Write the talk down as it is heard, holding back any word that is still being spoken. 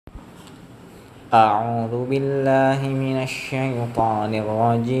أعوذ بالله من الشيطان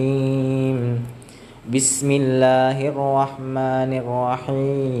الرجيم. بسم الله الرحمن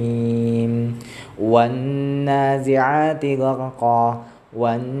الرحيم. والنازعات غرقا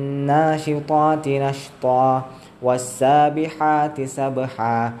والناشطات نشطا والسابحات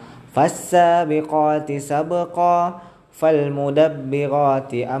سبحا فالسابقات سبقا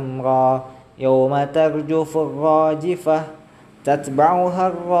فالمدبرات أمرا يوم ترجف الراجفة تتبعها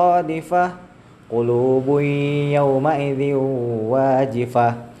الرادفة قلوب يومئذ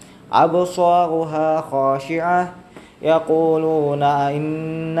واجفة أبصارها خاشعة يقولون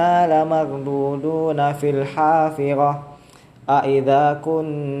أئنا لمردودون في الحافرة أئذا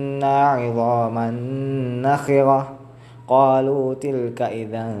كنا عظاما نخرة قالوا تلك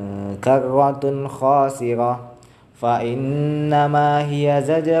إذا كرة خاسرة فإنما هي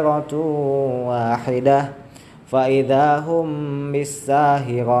زجرة واحدة فإذا هم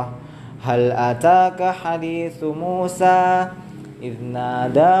بالساهرة هل أتاك حديث موسى إذ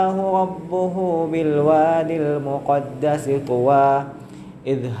ناداه ربه بالوادي المقدس طوى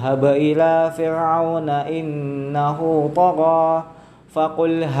اذهب إلى فرعون إنه طغى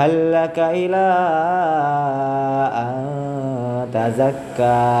فقل هل لك إلى أن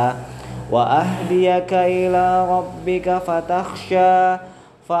تزكى وأهديك إلى ربك فتخشى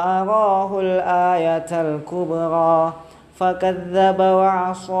فأراه الآية الكبرى فكذب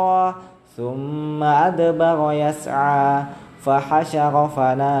وعصى ثم أدبر يسعى فحشر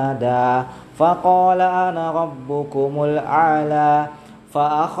فنادى فقال أنا ربكم الأعلى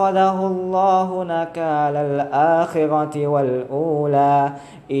فأخذه الله نكال الآخرة والأولى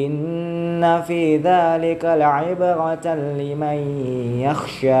إن في ذلك لعبرة لمن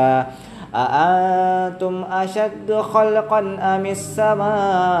يخشى أأنتم أشد خلقا أم السماء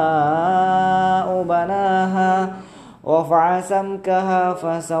بناها رفع سمكها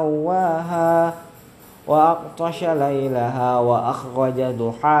فسواها وأغطش ليلها وأخرج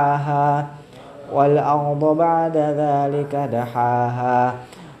ضحاها والأرض بعد ذلك دحاها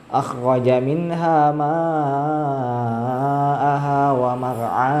أخرج منها ماءها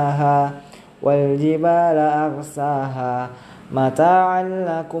ومرعاها والجبال أرساها متاعا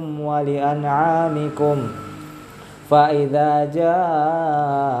لكم ولأنعامكم فإذا جاءت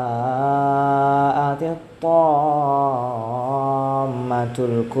الطامة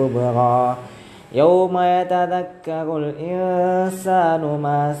الكبرى يوم يتذكر الإنسان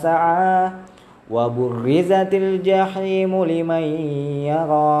ما سعى وبرزت الجحيم لمن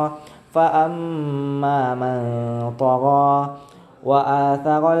يرى فأما من طغى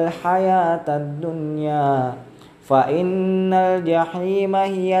وآثر الحياة الدنيا فإن الجحيم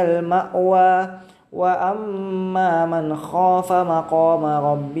هي المأوى وأما من خاف مقام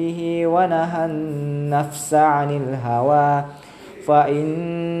ربه ونهى النفس عن الهوى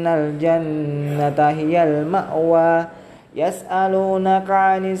فإن الجنة هي المأوى يسألونك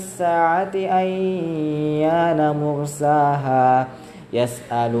عن الساعة أيان مرساها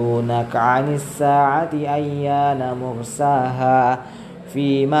يسألونك عن الساعة أيان مرساها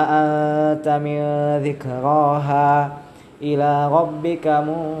فيما أنت من ذكراها إلى ربك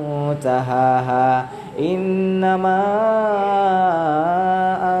منتهاها إنما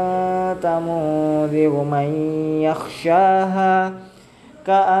أنت منذر من يخشاها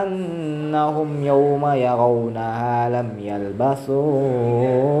كأنهم يوم يرونها لم يلبثوا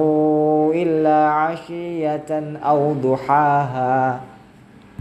إلا عشية أو ضحاها.